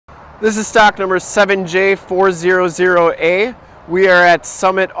This is stock number 7J400A. We are at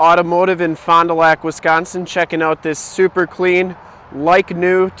Summit Automotive in Fond du Lac, Wisconsin, checking out this super clean, like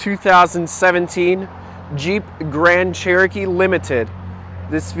new 2017 Jeep Grand Cherokee Limited.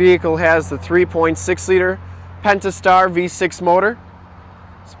 This vehicle has the 3.6 liter Pentastar V6 motor.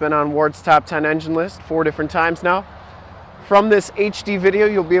 It's been on Ward's top 10 engine list 4 different times now. From this HD video,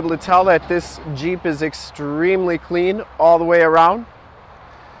 you'll be able to tell that this Jeep is extremely clean all the way around.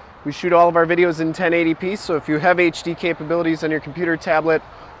 We shoot all of our videos in 1080p, so if you have HD capabilities on your computer, tablet,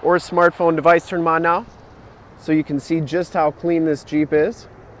 or smartphone device, turn them on now so you can see just how clean this Jeep is.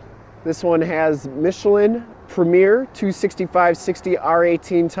 This one has Michelin Premier 265/60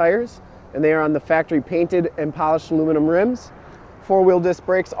 R18 tires, and they are on the factory painted and polished aluminum rims. 4-wheel disc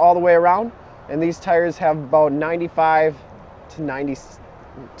brakes all the way around, and these tires have about 95 to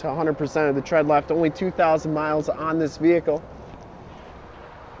 100% of the tread left. Only 2,000 miles on this vehicle.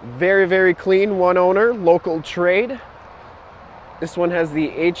 Very, very clean, one owner, local trade. This one has the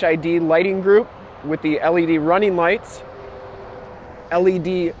HID lighting group with the LED running lights,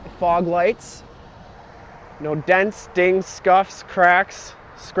 LED fog lights. No dents, dings, scuffs, cracks,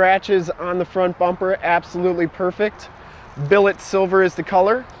 scratches on the front bumper, absolutely perfect. Billet silver is the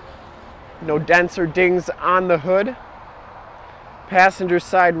color. No dents or dings on the hood. Passenger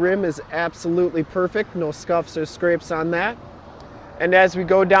side rim is absolutely perfect. No scuffs or scrapes on that. And as we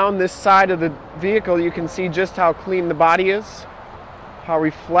go down this side of the vehicle, you can see just how clean the body is, how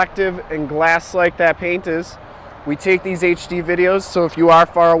reflective and glass-like that paint is. We take these HD videos, so if you are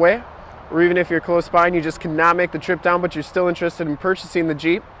far away, or even if you're close by and you just cannot make the trip down, but you're still interested in purchasing the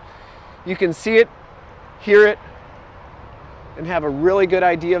Jeep, you can see it, hear it, and have a really good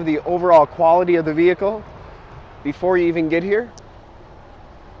idea of the overall quality of the vehicle before you even get here.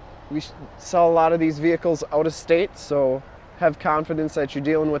 We sell a lot of these vehicles out of state, so have confidence that you're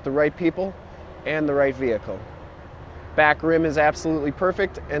dealing with the right people and the right vehicle. Back rim is absolutely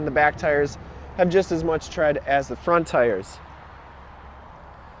perfect, and the back tires have just as much tread as the front tires.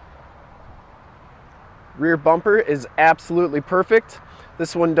 Rear bumper is absolutely perfect.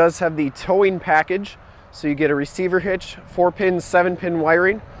 This one does have the towing package, so you get a receiver hitch, 4-pin, 7-pin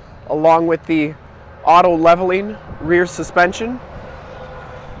wiring, along with the auto leveling rear suspension.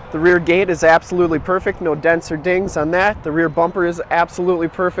 The rear gate is absolutely perfect, no dents or dings on that. The rear bumper is absolutely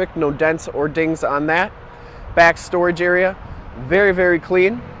perfect, no dents or dings on that. Back storage area, very, very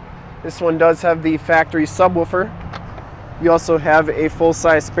clean. This one does have the factory subwoofer. You also have a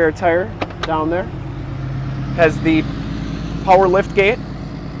full-size spare tire down there. Has the power lift gate,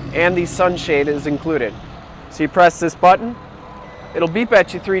 and the sunshade is included. So you press this button, it'll beep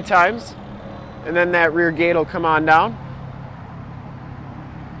at you 3 times, and then that rear gate will come on down.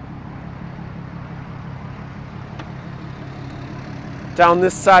 Down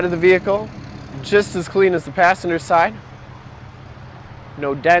this side of the vehicle, just as clean as the passenger side.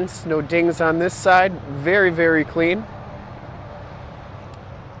 No dents, no dings on this side. Very, very clean.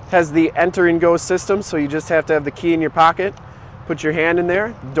 Has the enter and go system, so you just have to have the key in your pocket. Put your hand in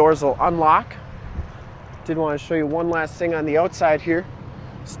there, the doors will unlock. Did want to show you one last thing on the outside here.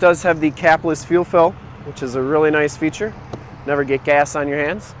 This does have the capless fuel fill, which is a really nice feature. Never get gas on your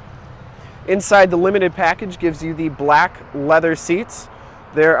hands. Inside, the limited package gives you the black leather seats.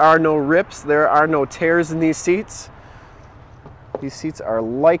 There are no rips, there are no tears in these seats. These seats are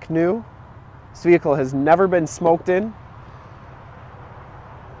like new. This vehicle has never been smoked in.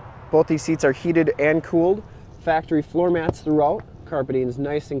 Both these seats are heated and cooled. Factory floor mats throughout. Carpeting is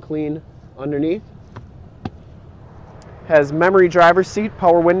nice and clean underneath. Has memory driver's seat,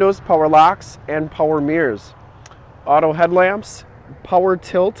 power windows, power locks, and power mirrors. Auto headlamps, power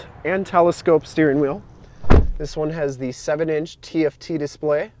tilt, and telescope steering wheel. This one has the 7-inch TFT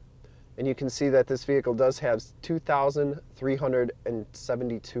display, and you can see that this vehicle does have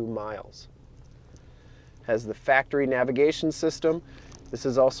 2,372 miles. Has the factory navigation system. This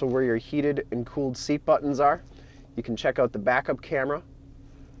is also where your heated and cooled seat buttons are. You can check out the backup camera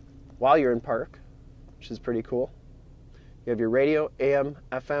while you're in park, which is pretty cool. You have your radio, AM,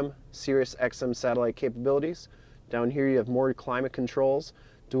 FM, Sirius XM satellite capabilities. Down here you have more climate controls,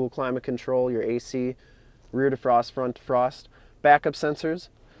 dual climate control, your AC, rear defrost, front defrost, backup sensors.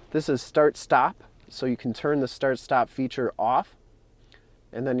 This is start stop, so you can turn the start stop feature off.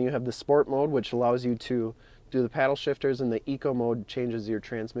 And then you have the sport mode, which allows you to do the paddle shifters, and the eco mode changes your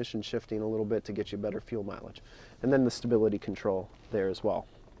transmission shifting a little bit to get you better fuel mileage. And then the stability control there as well.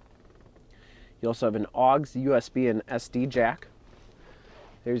 You also have an AUX, USB, and SD jack.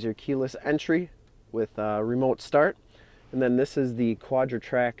 There's your keyless entry with remote start. And then this is the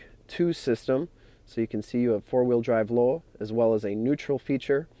Quadra-Trac 2 system. So you can see you have 4-wheel drive low, as well as a neutral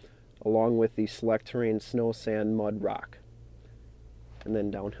feature, along with the Selec-Terrain snow, sand, mud, rock, and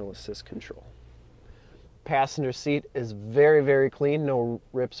then downhill assist control. Passenger seat is very, very clean. No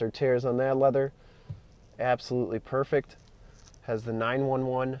rips or tears on that leather. Absolutely perfect. Has the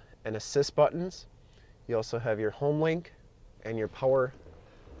 911 and assist buttons. You also have your Homelink and your power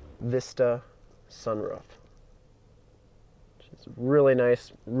Vista sunroof. It's really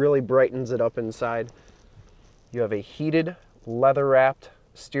nice, really brightens it up inside. You have a heated, leather-wrapped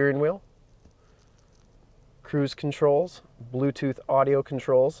steering wheel, cruise controls, Bluetooth audio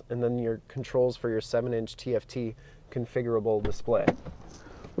controls, and then your controls for your 7-inch TFT configurable display.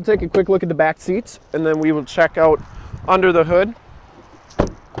 We'll take a quick look at the back seats, and then we will check out under the hood.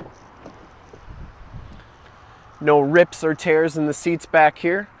 No rips or tears in the seats back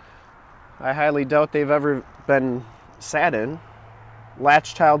here. I highly doubt they've ever been sat in.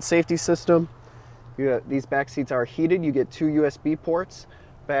 Latch child safety system. These back seats are heated. You get 2 USB ports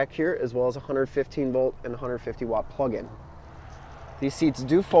back here, as well as a 115 volt and 150 watt plug-in. These seats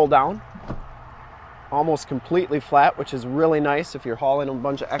do fold down almost completely flat, which is really nice if you're hauling a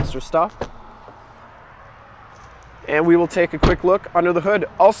bunch of extra stuff. And we will take a quick look under the hood.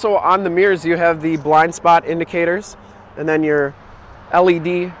 Also on the mirrors, you have the blind spot indicators, and then your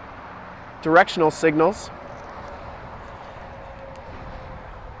LED directional signals.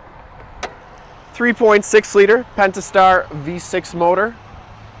 3.6 liter Pentastar V6 motor.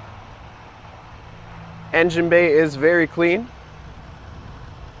 Engine bay is very clean.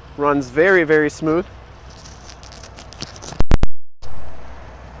 Runs very, very smooth.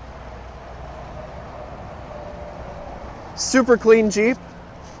 Super clean Jeep.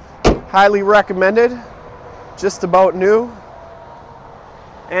 Highly recommended. Just about new.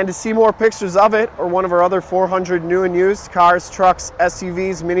 And to see more pictures of it or one of our other 400 new and used cars, trucks,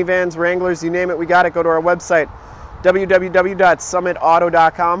 SUVs, minivans, Wranglers, you name it, we got it. Go to our website,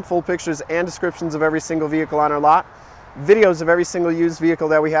 www.summitauto.com. Full pictures and descriptions of every single vehicle on our lot. Videos of every single used vehicle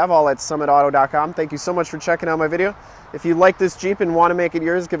that we have, all at summitauto.com. Thank you so much for checking out my video. If you like this Jeep and want to make it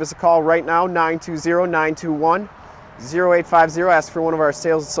yours, give us a call right now, 920-921-0850. Ask for one of our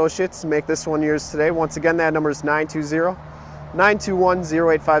sales associates to make this one yours today. Once again, that number is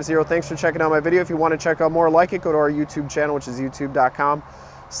 920-921-0850. Thanks for checking out my video. If you want to check out more like it, go to our YouTube channel, which is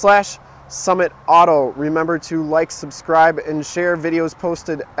youtube.com/summitauto. Remember to like, subscribe, and share. Videos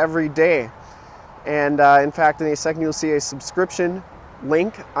posted every day. And in fact, in a second, you'll see a subscription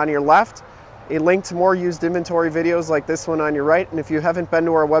link on your left, a link to more used inventory videos like this one on your right. And if you haven't been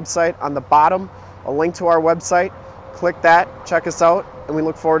to our website, on the bottom, a link to our website. Click that, check us out, and we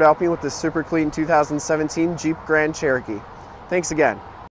look forward to helping you with this super clean 2017 Jeep Grand Cherokee. Thanks again.